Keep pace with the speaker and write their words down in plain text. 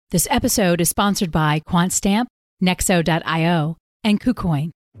This episode is sponsored by QuantStamp, Nexo.io, and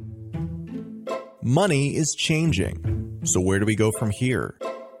KuCoin. Money is changing. So where do we go from here?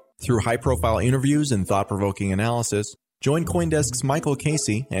 Through high-profile interviews and thought-provoking analysis, join CoinDesk's Michael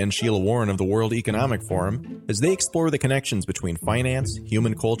Casey and Sheila Warren of the World Economic Forum as they explore the connections between finance,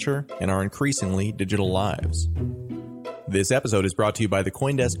 human culture, and our increasingly digital lives. This episode is brought to you by the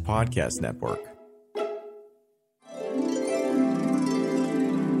CoinDesk Podcast Network.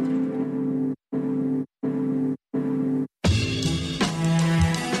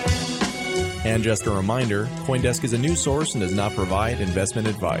 And just a reminder, CoinDesk is a news source and does not provide investment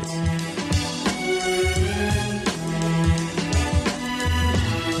advice.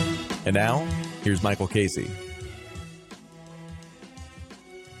 And now, here's Michael Casey.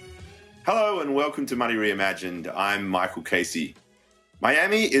 Hello and welcome to Money Reimagined. I'm Michael Casey.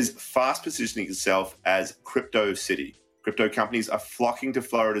 Miami is fast positioning itself as crypto city. Crypto companies are flocking to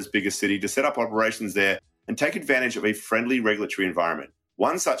Florida's biggest city to set up operations there and take advantage of a friendly regulatory environment.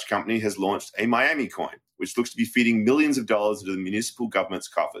 One such company has launched a Miami coin, which looks to be feeding millions of dollars into the municipal government's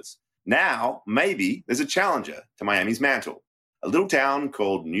coffers. Now, maybe there's a challenger to Miami's mantle, a little town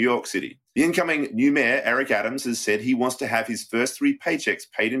called New York City. The incoming new mayor, Eric Adams, has said he wants to have his first 3 paychecks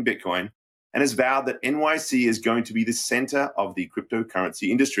paid in Bitcoin and has vowed that NYC is going to be the center of the cryptocurrency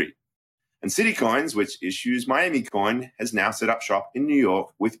industry. And Citicoins, which issues Miami Coin, has now set up shop in New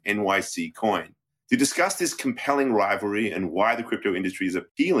York with NYC Coin. To discuss this compelling rivalry and why the crypto industry is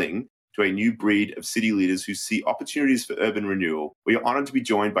appealing to a new breed of city leaders who see opportunities for urban renewal, we are honored to be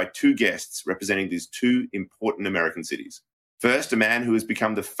joined by 2 guests representing these 2 important American cities. First, a man who has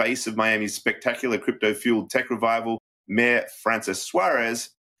become the face of Miami's spectacular crypto-fueled tech revival, Mayor Francis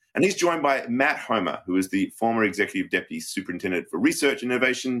Suarez. And he's joined by Matt Homer, who is the former Executive Deputy Superintendent for Research and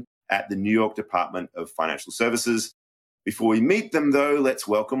Innovation at the New York Department of Financial Services. Before we meet them, though, let's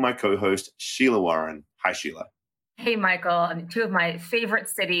welcome my co-host, Sheila Warren. Hi, Sheila. Hey, Michael. 2 of my favorite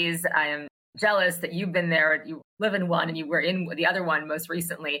cities. I am jealous that you've been there. You live in one and you were in the other one most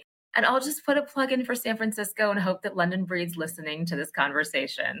recently. And I'll just put a plug in for San Francisco and hope that London Breed's listening to this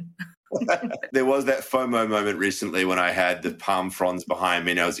conversation. There was that FOMO moment recently when I had the palm fronds behind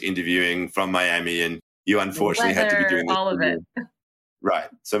me and I was interviewing from Miami and you unfortunately had to be doing this. All of it. Right.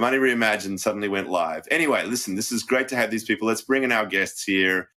 So Money Reimagined suddenly went live. Anyway, listen, this is great to have these people. Let's bring in our guests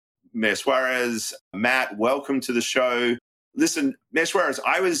here. Mayor Suarez, Matt, welcome to the show. Listen, Mayor Suarez,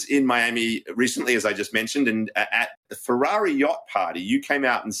 I was in Miami recently, as I just mentioned, and at the Ferrari yacht party, you came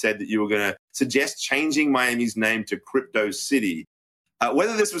out and said that you were going to suggest changing Miami's name to Crypto City.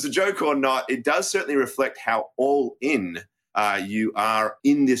 Whether this was a joke or not, it does certainly reflect how all in you are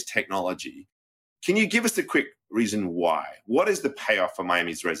in this technology. Can you give us a quick reason why? What is the payoff for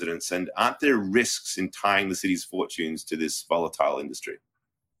Miami's residents, and aren't there risks in tying the city's fortunes to this volatile industry?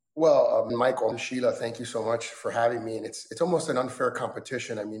 Well, Michael and Sheila, thank you so much for having me. And it's almost an unfair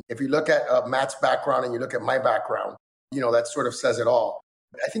competition. I mean, if you look at Matt's background and you look at my background, that sort of says it all.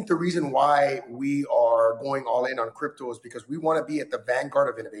 I think the reason why we are going all in on crypto is because we want to be at the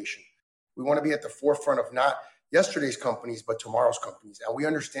vanguard of innovation. We want to be at the forefront of not yesterday's companies, but tomorrow's companies. And we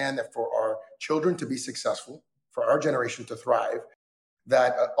understand that for our children to be successful, for our generation to thrive,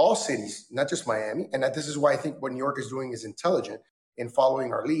 that all cities, not just Miami, and that this is why I think what New York is doing is intelligent in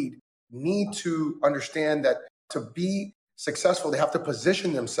following our lead, need to understand that to be successful, they have to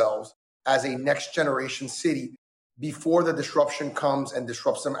position themselves as a next generation city before the disruption comes and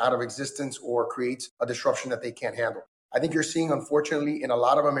disrupts them out of existence or creates a disruption that they can't handle. I think you're seeing, unfortunately, in a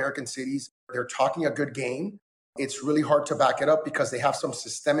lot of American cities, they're talking a good game. It's really hard to back it up because they have some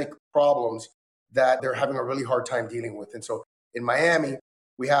systemic problems that they're having a really hard time dealing with. And so in Miami,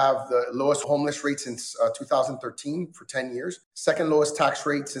 we have the lowest homeless rate since 2013 for 10 years, second lowest tax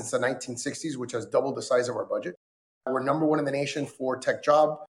rate since the 1960s, which has doubled the size of our budget. We're number 1 in the nation for tech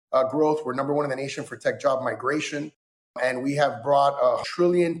job growth. We're number 1 in the nation for tech job migration. And we have brought $1.2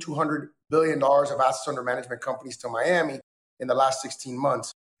 trillion of assets under management companies to Miami in the last 16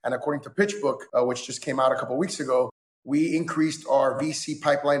 months. And according to PitchBook, which just came out a couple of weeks ago, we increased our VC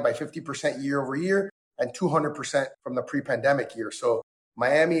pipeline by 50% year over year and 200% from the pre-pandemic year. So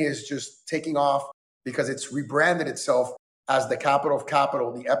Miami is just taking off because it's rebranded itself as the capital of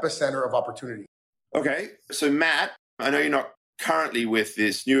capital, the epicenter of opportunity. Okay. So Matt, I know you're not currently with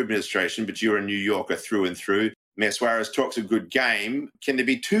this new administration, but you're a New Yorker through and through. Mayor Suarez talks a good game. Can there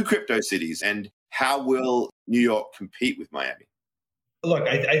be 2 crypto cities? And how will New York compete with Miami? Look,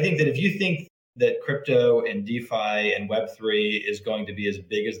 I think that if you think that crypto and DeFi and Web3 is going to be as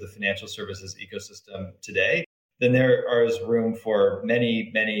big as the financial services ecosystem today, then there is room for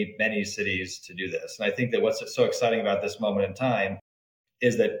many, many, many cities to do this. And I think that what's so exciting about this moment in time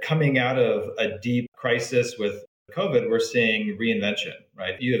is that coming out of a deep crisis with COVID, we're seeing reinvention,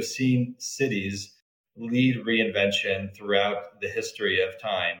 right? You have seen cities lead reinvention throughout the history of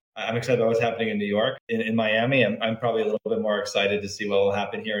time. I'm excited about what's happening in New York. In Miami, I'm probably a little bit more excited to see what will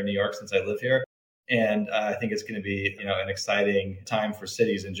happen here in New York since I live here. And I think it's going to be, an exciting time for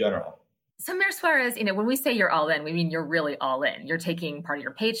cities in general. So Mayor Suarez, when we say you're all in, we mean you're really all in. You're taking part of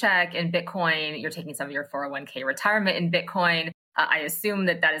your paycheck in Bitcoin. You're taking some of your 401k retirement in Bitcoin. I assume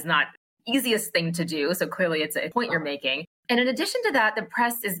that is not the easiest thing to do. So clearly it's a point you're making. And in addition to that, the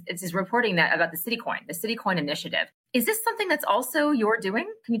press is reporting that about the Citicoin initiative. Is this something that's also you're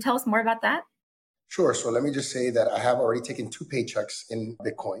doing? Can you tell us more about that? Sure. So let me just say that I have already taken 2 paychecks in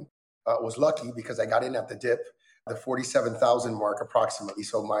Bitcoin. Was lucky because I got in at the dip, the 47,000 mark approximately.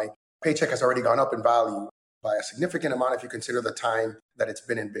 So my paycheck has already gone up in value by a significant amount if you consider the time that it's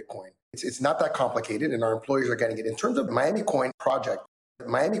been in Bitcoin. It's not that complicated, and our employees are getting it. In terms of the Miami Coin project,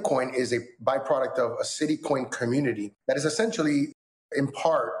 Miami Coin is a byproduct of a Citicoin community that is essentially, in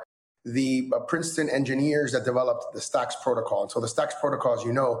part, the Princeton engineers that developed the Stacks protocol. And so the Stacks protocol, as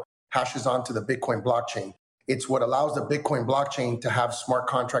you know, hashes onto the Bitcoin blockchain. It's what allows the Bitcoin blockchain to have smart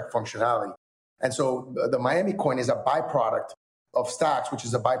contract functionality. And so the Miami Coin is a byproduct of Stacks, which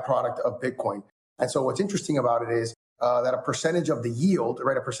is a byproduct of Bitcoin. And so what's interesting about it is that a percentage of the yield,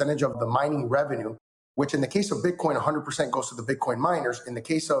 right, a percentage of the mining revenue, which in the case of Bitcoin, 100% goes to the Bitcoin miners. In the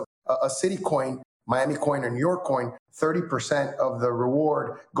case of a Citicoin, Miami Coin, or New York Coin, 30% of the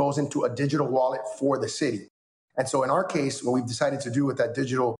reward goes into a digital wallet for the city. And so in our case, what we've decided to do with that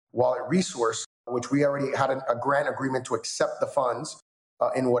digital wallet resource, which we already had a grant agreement to accept the funds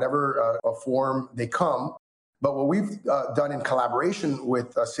in whatever form they come. But what we've done in collaboration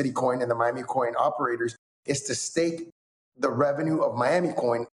with Citicoin and the Miami Coin operators is to stake the revenue of Miami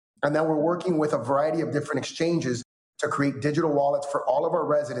Coin. And then we're working with a variety of different exchanges to create digital wallets for all of our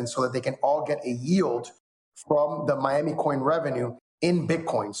residents so that they can all get a yield from the Miami Coin revenue in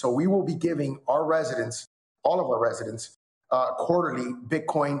Bitcoin. So we will be giving our residents, all of our residents, quarterly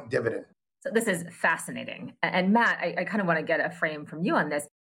Bitcoin dividend. So this is fascinating. And Matt, I kind of want to get a frame from you on this.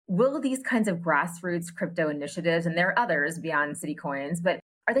 Will these kinds of grassroots crypto initiatives, and there are others beyond Citicoins, but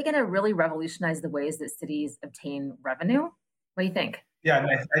are they going to really revolutionize the ways that cities obtain revenue? What do you think? Yeah,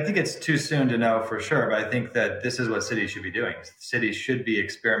 I think it's too soon to know for sure, but I think that this is what cities should be doing. Cities should be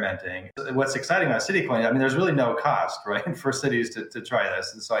experimenting. What's exciting about Citicoin, there's really no cost, right, for cities to try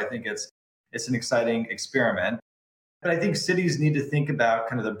this. And so I think it's an exciting experiment. But I think cities need to think about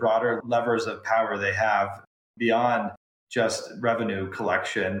kind of the broader levers of power they have beyond just revenue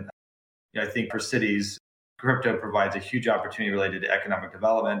collection. I think for cities, crypto provides a huge opportunity related to economic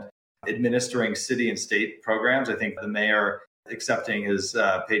development, administering city and state programs. I think the mayor accepting his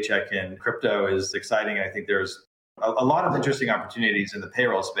paycheck in crypto is exciting. I think there's a lot of interesting opportunities in the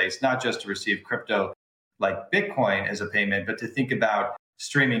payroll space, not just to receive crypto like Bitcoin as a payment, but to think about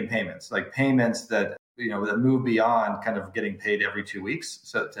streaming payments, like payments that that move beyond kind of getting paid every 2 weeks,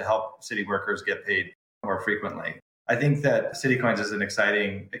 so to help city workers get paid more frequently. I think that Citicoins is an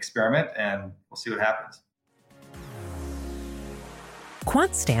exciting experiment, and we'll see what happens.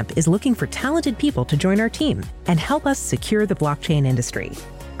 QuantStamp is looking for talented people to join our team and help us secure the blockchain industry.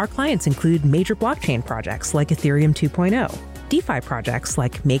 Our clients include major blockchain projects like Ethereum 2.0, DeFi projects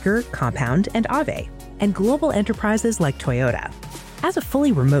like Maker, Compound, and Aave, and global enterprises like Toyota. As a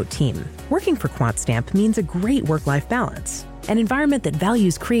fully remote team, working for QuantStamp means a great work-life balance, an environment that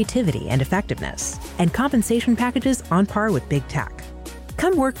values creativity and effectiveness, and compensation packages on par with big tech.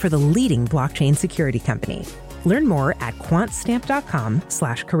 Come work for the leading blockchain security company. Learn more at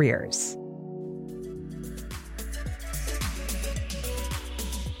quantstamp.com/careers.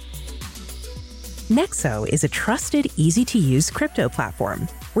 Nexo is a trusted, easy-to-use crypto platform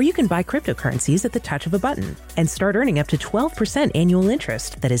where you can buy cryptocurrencies at the touch of a button and start earning up to 12% annual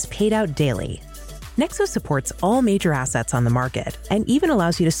interest that is paid out daily. Nexo supports all major assets on the market and even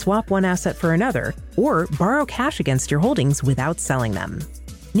allows you to swap one asset for another or borrow cash against your holdings without selling them.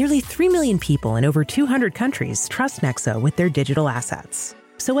 Nearly 3 million people in over 200 countries trust Nexo with their digital assets.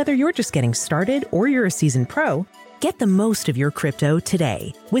 So whether you're just getting started or you're a seasoned pro, get the most of your crypto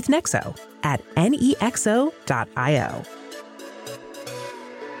today with Nexo at nexo.io.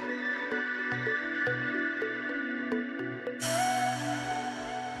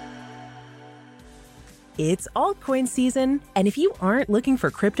 It's altcoin season, and if you aren't looking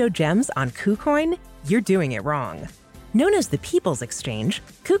for crypto gems on KuCoin, you're doing it wrong. Known as the People's Exchange,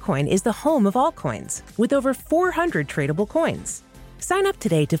 KuCoin is the home of altcoins, with over 400 tradable coins. Sign up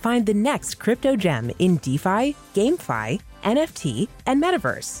today to find the next crypto gem in DeFi, GameFi, NFT, and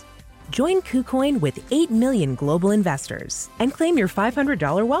Metaverse. Join KuCoin with 8 million global investors and claim your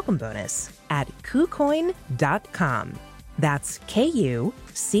 $500 welcome bonus at KuCoin.com. That's KuCoin.com.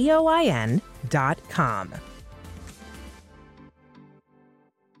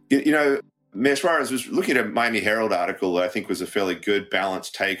 You know, Mayor Suarez was looking at a Miami Herald article that I think was a fairly good,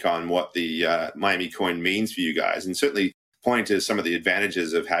 balanced take on what the Miami coin means for you guys, and certainly pointing to some of the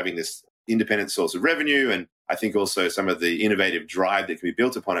advantages of having this independent source of revenue, and I think also some of the innovative drive that can be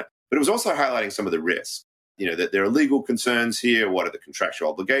built upon it. But it was also highlighting some of the risks, you know, that there are legal concerns here. What are the contractual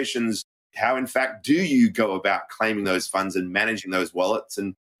obligations? How, in fact, do you go about claiming those funds and managing those wallets,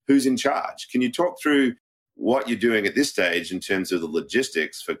 and who's in charge? Can you talk through what you're doing at this stage in terms of the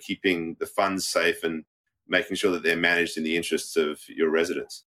logistics for keeping the funds safe and making sure that they're managed in the interests of your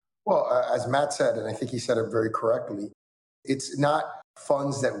residents? Well, as Matt said, and I think he said it very correctly, it's not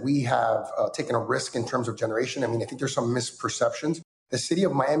funds that we have taken a risk in terms of generation. I mean, I think there's some misperceptions. The city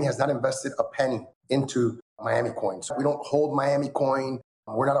of Miami has not invested a penny into Miami coin. So we don't hold Miami coin.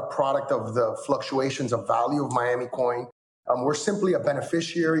 We're not a product of the fluctuations of value of Miami coin. We're simply a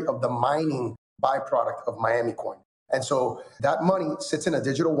beneficiary of the mining byproduct of Miami coin. And so that money sits in a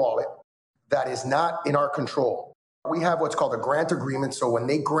digital wallet that is not in our control. We have what's called a grant agreement. So when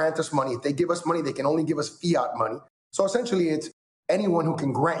they grant us money, if they give us money, they can only give us fiat money. So essentially, it's anyone who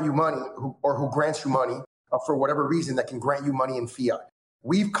can grant you money or who grants you money for whatever reason that can grant you money in fiat.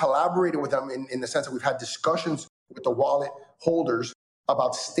 We've collaborated with them in the sense that we've had discussions with the wallet holders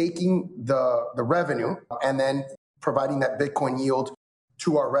about staking the revenue and then providing that Bitcoin yield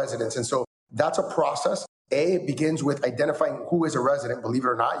to our residents. And so that's a process. It begins with identifying who is a resident. Believe it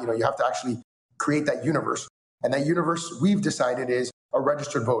or not, you have to actually create that universe. And that universe, we've decided, is a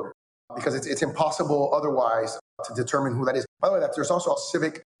registered voter, because it's impossible otherwise to determine who that is. By the way, there's also a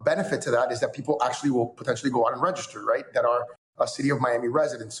civic benefit to that, is that people actually will potentially go out and register, right, that are a City of Miami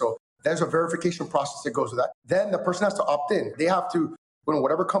residents. So there's a verification process that goes with that. Then the person has to opt in. They have to,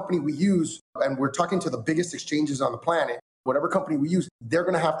 whatever company we use, and we're talking to the biggest exchanges on the planet, whatever company we use, they're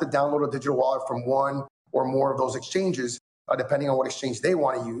going to have to download a digital wallet from one or more of those exchanges, depending on what exchange they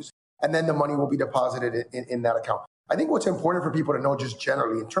want to use. And then the money will be deposited in that account. I think what's important for people to know just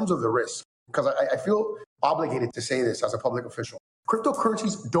generally in terms of the risk, because I feel obligated to say this as a public official,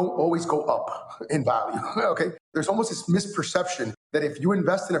 cryptocurrencies don't always go up in value, okay? There's almost this misperception that if you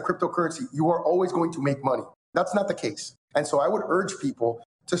invest in a cryptocurrency, you are always going to make money. That's not the case. And so I would urge people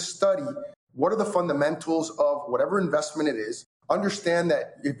to study what are the fundamentals of whatever investment it is. Understand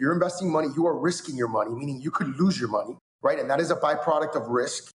that if you're investing money, you are risking your money, meaning you could lose your money, right? And that is a byproduct of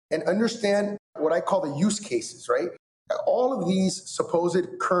risk. And understand what I call the use cases, right? All of these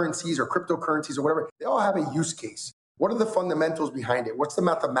supposed currencies or cryptocurrencies or whatever, they all have a use case. What are the fundamentals behind it? What's the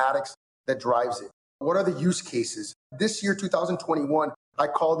mathematics that drives it? What are the use cases? This year, 2021, I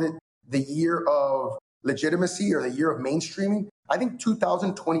called it the year of legitimacy or the year of mainstreaming. I think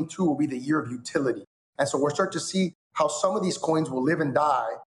 2022 will be the year of utility. And so we're starting to see how some of these coins will live and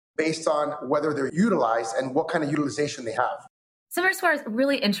die based on whether they're utilized and what kind of utilization they have. So Mayor Suarez,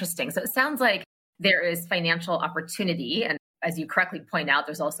 really interesting. So it sounds like there is financial opportunity, and as you correctly point out,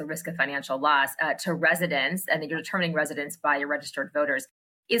 there's also risk of financial loss to residents, and that you're determining residents by your registered voters.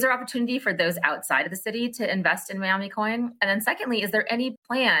 Is there opportunity for those outside of the city to invest in Miami coin? And then secondly, is there any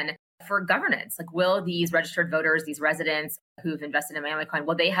plan for governance? Like, will these registered voters, these residents who've invested in Miami coin,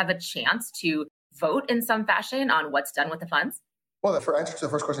 will they have a chance to vote in some fashion on what's done with the funds? Well, the answer to the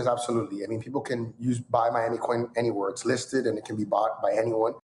first question is absolutely. I mean, people can buy Miami coin anywhere. It's listed and it can be bought by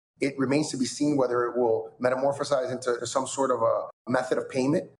anyone. It remains to be seen whether it will metamorphosize into some sort of a method of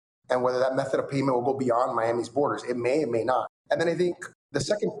payment and whether that method of payment will go beyond Miami's borders. It may not. And then I think the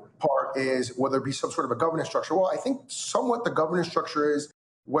second part is whether it be some sort of a governance structure. Well, I think somewhat the governance structure is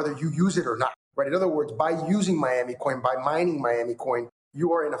whether you use it or not, right? In other words, by using Miami coin, by mining Miami coin,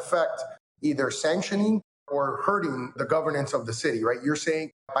 you are in effect either sanctioning or hurting the governance of the city, right? You're saying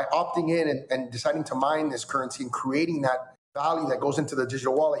by opting in and deciding to mine this currency and creating that value that goes into the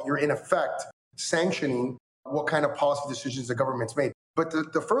digital wallet, you're in effect sanctioning what kind of policy decisions the government's made. But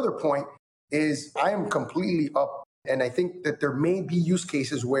the further point is I am completely up, and I think that there may be use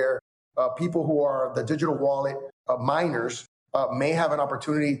cases where people who are the digital wallet miners may have an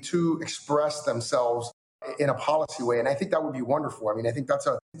opportunity to express themselves in a policy way. And I think that would be wonderful. I mean, I think that's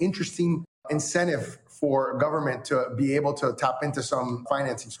an interesting incentive for government to be able to tap into some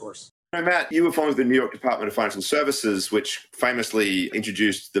financing source. Now, Matt, you were formed with the New York Department of Financial Services, which famously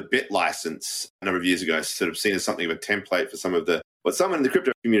introduced the BIT license a number of years ago, sort of seen as something of a template for some of what someone in the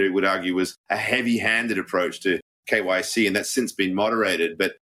crypto community would argue was a heavy-handed approach to KYC, and that's since been moderated.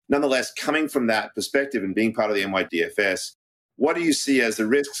 But nonetheless, coming from that perspective and being part of the NYDFS, what do you see as the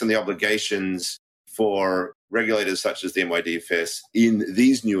risks and the obligations for regulators such as the NYDFS in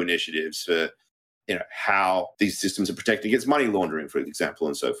these new initiatives for how these systems are protected against money laundering, for example,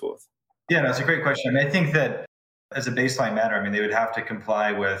 and so forth? Yeah, that's a great question. I think that as a baseline matter, they would have to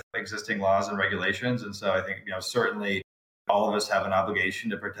comply with existing laws and regulations. And so I think, certainly all of us have an obligation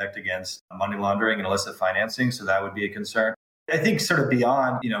to protect against money laundering and illicit financing. So that would be a concern. I think sort of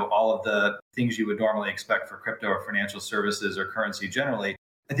beyond, all of the things you would normally expect for crypto or financial services or currency generally,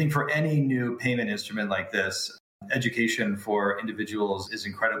 I think for any new payment instrument like this, education for individuals is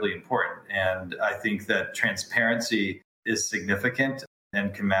incredibly important. And I think that transparency is significant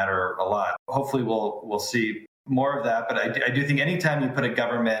and can matter a lot. Hopefully we'll see more of that. But I do think anytime you put a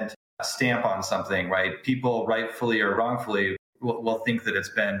government stamp on something, right, people rightfully or wrongfully will think that it's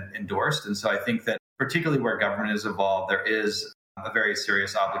been endorsed. And so I think that particularly where government is involved, there is a very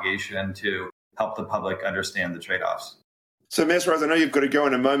serious obligation to help the public understand the trade-offs. So, Mesraz, I know you've got to go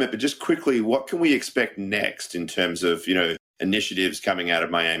in a moment, but just quickly, what can we expect next in terms of, initiatives coming out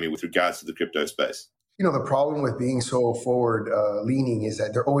of Miami with regards to the crypto space? The problem with being so forward leaning is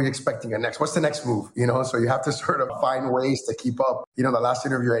that they're always expecting what's the next move, so you have to sort of find ways to keep up. The last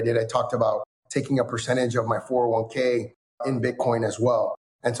interview I did, I talked about taking a percentage of my 401k in Bitcoin as well.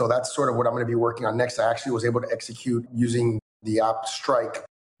 And so that's sort of what I'm going to be working on next. I actually was able to execute using the app Strike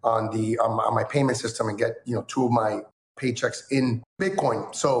on my payment system and get, 2 of my paychecks in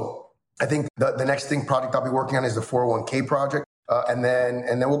Bitcoin. So I think the next project I'll be working on is the 401k project. And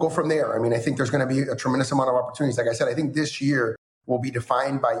then we'll go from there. I think there's going to be a tremendous amount of opportunities. Like I said, I think this year will be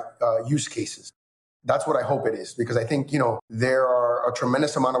defined by use cases. That's what I hope it is, because I think, there are a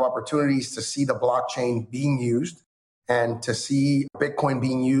tremendous amount of opportunities to see the blockchain being used and to see Bitcoin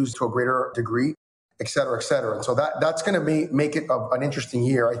being used to a greater degree, et cetera, et cetera. And so that's going to make it an interesting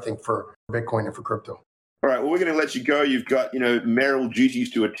year, I think, for Bitcoin and for crypto. All right, well, we're going to let you go. You've got, marital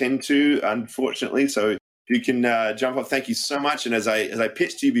duties to attend to, unfortunately. So you can jump off. Thank you so much. And as I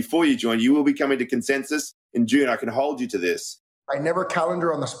pitched to you before you joined, you will be coming to Consensus in June. I can hold you to this. I never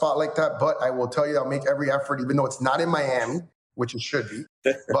calendar on the spot like that, but I will tell you I'll make every effort, even though it's not in Miami, which it should be.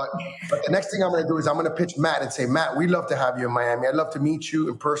 But the next thing I'm going to do is I'm going to pitch Matt and say, Matt, we'd love to have you in Miami. I'd love to meet you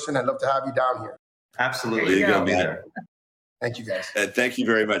in person. I'd love to have you down here. Absolutely. You're going to be there. Thank you, guys. Thank you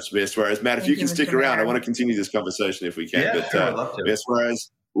very much, Ms. Suarez. Matt, if you can stick around, I want to continue this conversation if we can. Yeah, sure, I'd love to. Ms.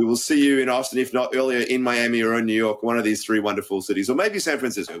 Suarez, we will see you in Austin, if not earlier, in Miami or in New York, one of these 3 wonderful cities, or maybe San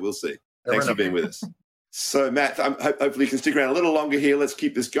Francisco. We'll see. Thanks for being with us. So, Matt, hopefully you can stick around a little longer here. Let's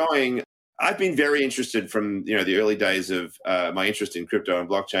keep this going. I've been very interested from the early days of my interest in crypto and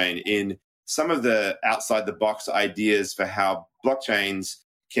blockchain in some of the outside-the-box ideas for how blockchains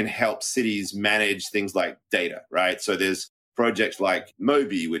can help cities manage things like data, right? So there's projects like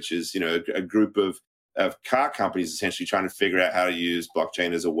Mobi, which is a group of car companies essentially trying to figure out how to use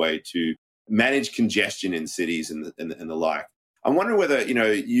blockchain as a way to manage congestion in cities and the like. I'm wondering whether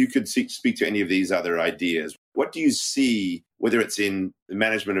you could speak to any of these other ideas. What do you see, whether it's in the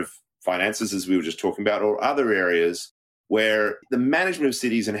management of finances, as we were just talking about, or other areas where the management of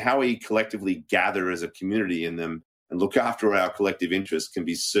cities and how we collectively gather as a community in them and look after our collective interests can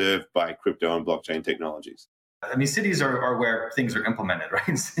be served by crypto and blockchain technologies? Cities are where things are implemented,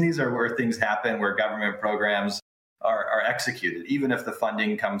 right? Cities are where things happen, where government programs are executed, even if the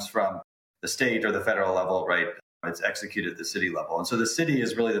funding comes from the state or the federal level, right? It's executed at the city level. And so the city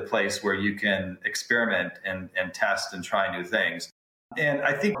is really the place where you can experiment and test and try new things. And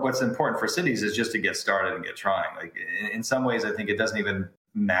I think what's important for cities is just to get started and get trying. Like in some ways, I think it doesn't even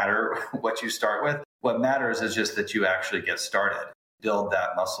matter what you start with. What matters is just that you actually get started, build that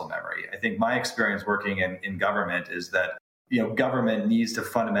muscle memory. I think my experience working in government is that, government needs to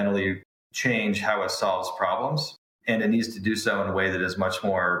fundamentally change how it solves problems. And it needs to do so in a way that is much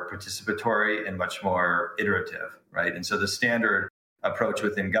more participatory and much more iterative, right? And so the standard approach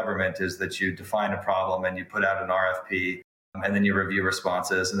within government is that you define a problem and you put out an RFP and then you review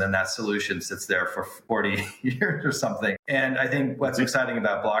responses, and then that solution sits there for 40 years or something. And I think what's exciting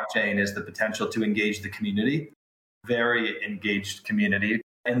about blockchain is the potential to engage the community, very engaged community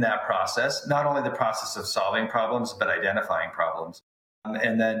in that process, not only the process of solving problems, but identifying problems.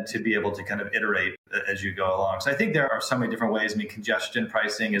 And then to be able to kind of iterate as you go along. So I think there are so many different ways. Congestion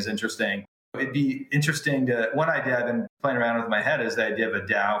pricing is interesting. It'd be interesting one idea I've been playing around with in my head is the idea of a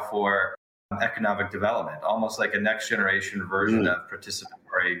DAO for economic development, almost like a next generation version of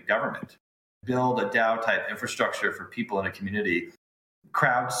participatory government. Build a DAO type infrastructure for people in a community,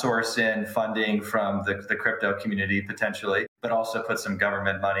 crowdsource in funding from the crypto community potentially, but also put some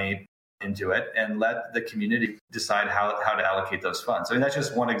government money into it and let the community decide how to allocate those funds. That's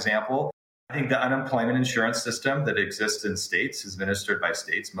just one example. I think the unemployment insurance system that exists in states is administered by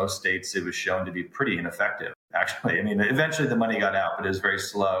states. Most states, it was shown to be pretty ineffective, actually. I mean, eventually the money got out, but it was very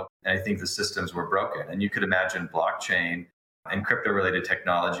slow. And I think the systems were broken. And you could imagine blockchain and crypto-related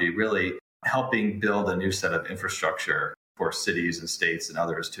technology really helping build a new set of infrastructure for cities and states and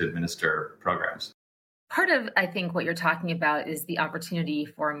others to administer programs. Part of, I think, what you're talking about is the opportunity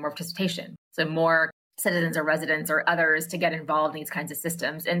for more participation. So more citizens or residents or others to get involved in these kinds of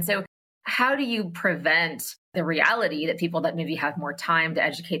systems. And so how do you prevent the reality that people that maybe have more time to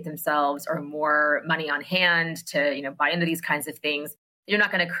educate themselves or more money on hand to, buy into these kinds of things, you're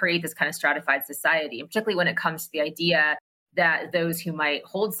not going to create this kind of stratified society, and particularly when it comes to the idea that those who might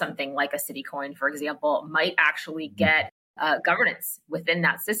hold something like a city coin, for example, might actually get governance within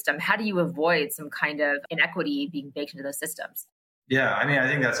that system. How do you avoid some kind of inequity being baked into those systems? Yeah, I mean, I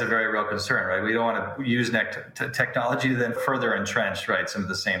think that's a very real concern, right? We don't want to use technology to then further entrench, right, some of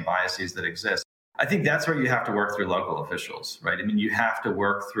the same biases that exist. I think that's where you have to work through local officials, right? I mean, you have to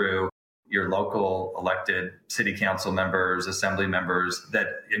work through your local elected city council members, assembly members, that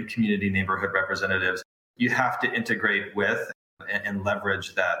in community neighborhood representatives. You have to integrate with and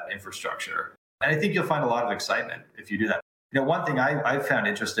leverage that infrastructure. And I think you'll find a lot of excitement if you do that. One thing I found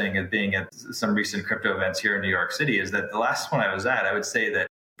interesting as being at some recent crypto events here in New York City is that the last one I was at, I would say that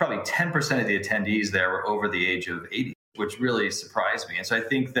probably 10% of the attendees there were over the age of 80, which really surprised me. And so I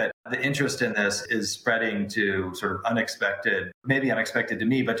think that the interest in this is spreading to sort of maybe unexpected to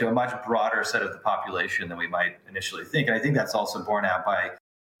me, but to a much broader set of the population than we might initially think. And I think that's also borne out by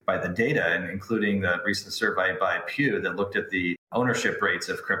the data, and including the recent survey by Pew that looked at the ownership rates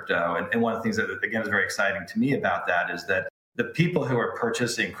of crypto. And one of the things that, again, is very exciting to me about that is that the people who are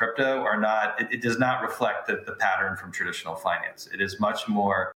purchasing crypto it does not reflect the pattern from traditional finance. It is much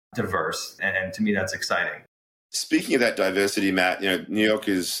more diverse. And to me, that's exciting. Speaking of that diversity, Matt, New York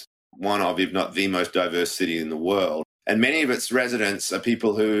is one of, if not the most diverse city in the world. And many of its residents are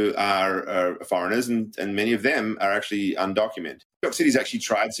people who are foreigners, and many of them are actually undocumented. New York City's actually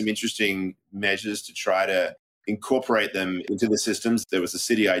tried some interesting measures to try to incorporate them into the systems. There was the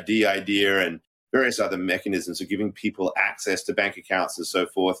City ID idea and various other mechanisms of giving people access to bank accounts and so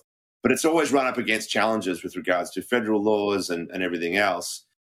forth. But it's always run up against challenges with regards to federal laws and everything else.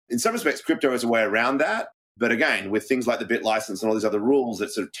 In some respects, crypto is a way around that. But again, with things like the bit license and all these other rules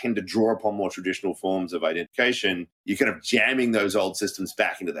that sort of tend to draw upon more traditional forms of identification, you're kind of jamming those old systems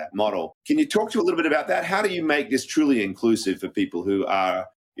back into that model. Can you talk to a little bit about that? How do you make this truly inclusive for people who are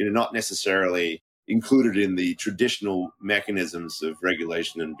not necessarily included in the traditional mechanisms of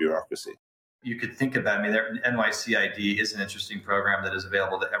regulation and bureaucracy? You could think about, NYC ID is an interesting program that is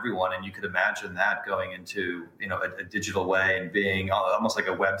available to everyone. And you could imagine that going into, a digital way and being almost like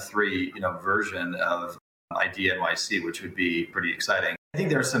a Web3, version of ID NYC, which would be pretty exciting. I think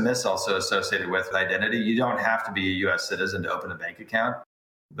there are some myths also associated with identity. You don't have to be a U.S. citizen to open a bank account,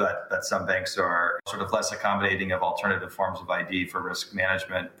 but some banks are sort of less accommodating of alternative forms of ID for risk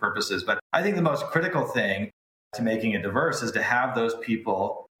management purposes. But I think the most critical thing to making it diverse is to have those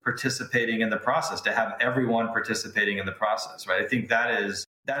people participating in the process, to have everyone participating in the process, right? I think that is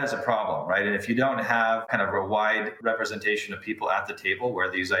a problem, right? And if you don't have kind of a wide representation of people at the table where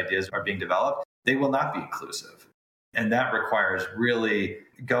these ideas are being developed, they will not be inclusive. And that requires really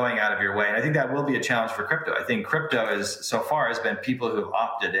going out of your way. And I think that will be a challenge for crypto. I think crypto so far has been people who have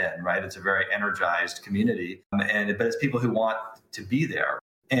opted in, right? It's a very energized community, but it's people who want to be there.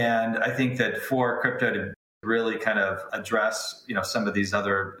 And I think that for crypto to really kind of address, some of these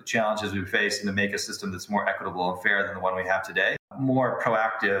other challenges we face and to make a system that's more equitable and fair than the one we have today, more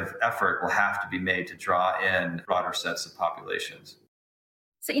proactive effort will have to be made to draw in broader sets of populations.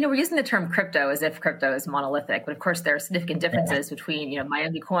 So, we're using the term crypto as if crypto is monolithic, but of course there are significant differences between,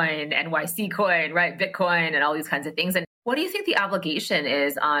 Miami coin, NYC coin, right, Bitcoin, and all these kinds of things. And what do you think the obligation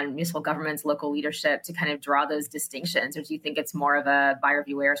is on municipal governments, local leadership to kind of draw those distinctions? Or do you think it's more of a buyer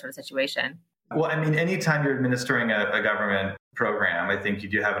beware sort of situation? Well, anytime you're administering a government program, I think you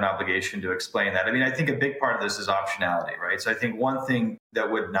do have an obligation to explain that. I think a big part of this is optionality, right? So I think one thing that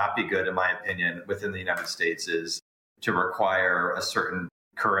would not be good, in my opinion, within the United States is to require a certain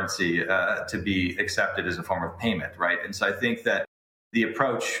currency to be accepted as a form of payment, right? And so I think that the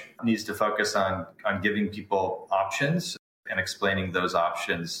approach needs to focus on giving people options and explaining those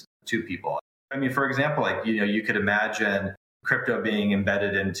options to people. For example, you could imagine crypto being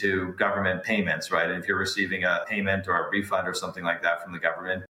embedded into government payments, right? And if you're receiving a payment or a refund or something like that from the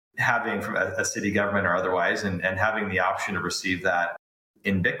government, having from a city government or otherwise, and having the option to receive that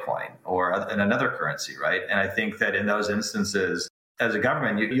in Bitcoin or in another currency, right? And I think that in those instances, as a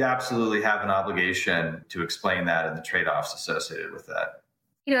government, you absolutely have an obligation to explain that and the trade-offs associated with that.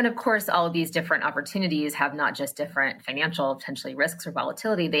 And of course, all of these different opportunities have not just different financial, potentially risks or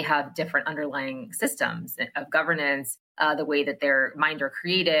volatility, they have different underlying systems of governance. The way that their mined or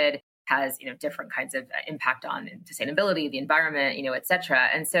created has, different kinds of impact on sustainability, the environment, et cetera.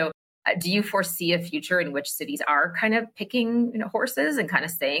 And so do you foresee a future in which cities are kind of picking horses and kind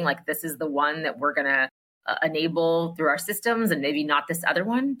of saying, like, this is the one that we're going to enable through our systems and maybe not this other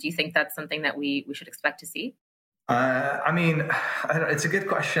one? Do you think that's something that we should expect to see? It's a good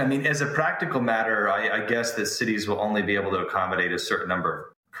question. As a practical matter, I guess that cities will only be able to accommodate a certain number of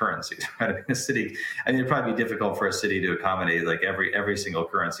currencies. Right? A city, it'd probably be difficult for a city to accommodate like every single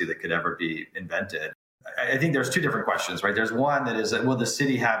currency that could ever be invented. I think there's two different questions, right? There's one that is, will the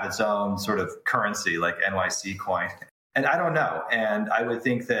city have its own sort of currency like NYC coin? And I don't know. And I would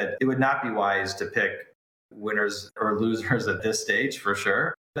think that it would not be wise to pick winners or losers at this stage for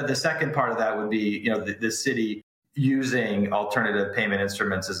sure. But the second part of that would be, the city using alternative payment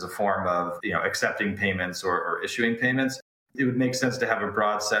instruments as a form of, accepting payments or issuing payments. It would make sense to have a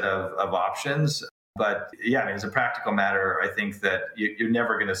broad set of options. But as a practical matter, I think that you're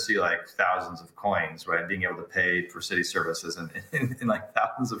never going to see like thousands of coins, right? Being able to pay for city services in like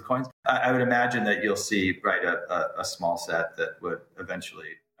thousands of coins. I would imagine that you'll see, right, a small set that would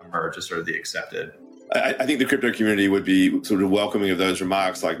eventually emerge as sort of the accepted. I think the crypto community would be sort of welcoming of those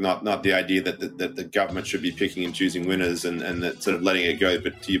remarks, like not the idea that the government should be picking and choosing winners and that sort of letting it go.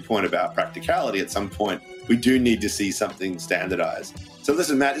 But to your point about practicality, at some point, we do need to see something standardized. So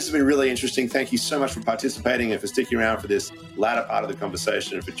listen, Matt, this has been really interesting. Thank you so much for participating and for sticking around for this latter part of the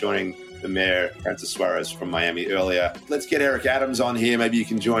conversation and for joining the mayor, Francis Suarez from Miami earlier. Let's get Eric Adams on here. Maybe you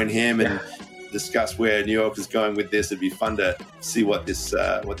can join him and discuss where New York is going with this. It'd be fun to see what this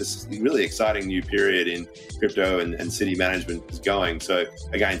really exciting new period in crypto and city management is going. So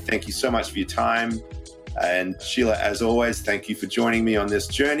again, thank you so much for your time. And Sheila, as always, thank you for joining me on this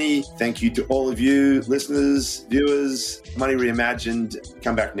journey. Thank you to all of you, listeners, viewers. Money Reimagined.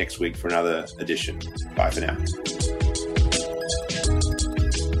 Come back next week for another edition. Bye for now.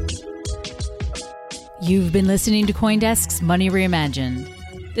 You've been listening to CoinDesk's Money Reimagined.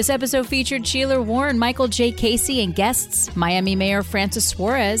 This episode featured Sheila Warren, Michael J. Casey, and guests Miami Mayor Francis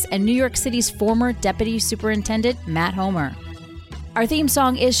Suarez and New York City's former Deputy Superintendent Matt Homer. Our theme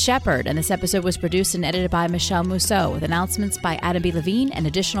song is Shepherd, and this episode was produced and edited by Michelle Mousseau, with announcements by Adam B. Levine and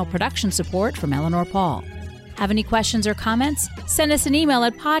additional production support from Eleanor Paul. Have any questions or comments? Send us an email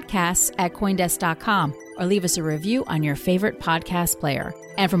at podcasts@coindesk.com or leave us a review on your favorite podcast player.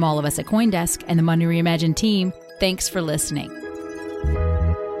 And from all of us at CoinDesk and the Money Reimagined team, thanks for listening.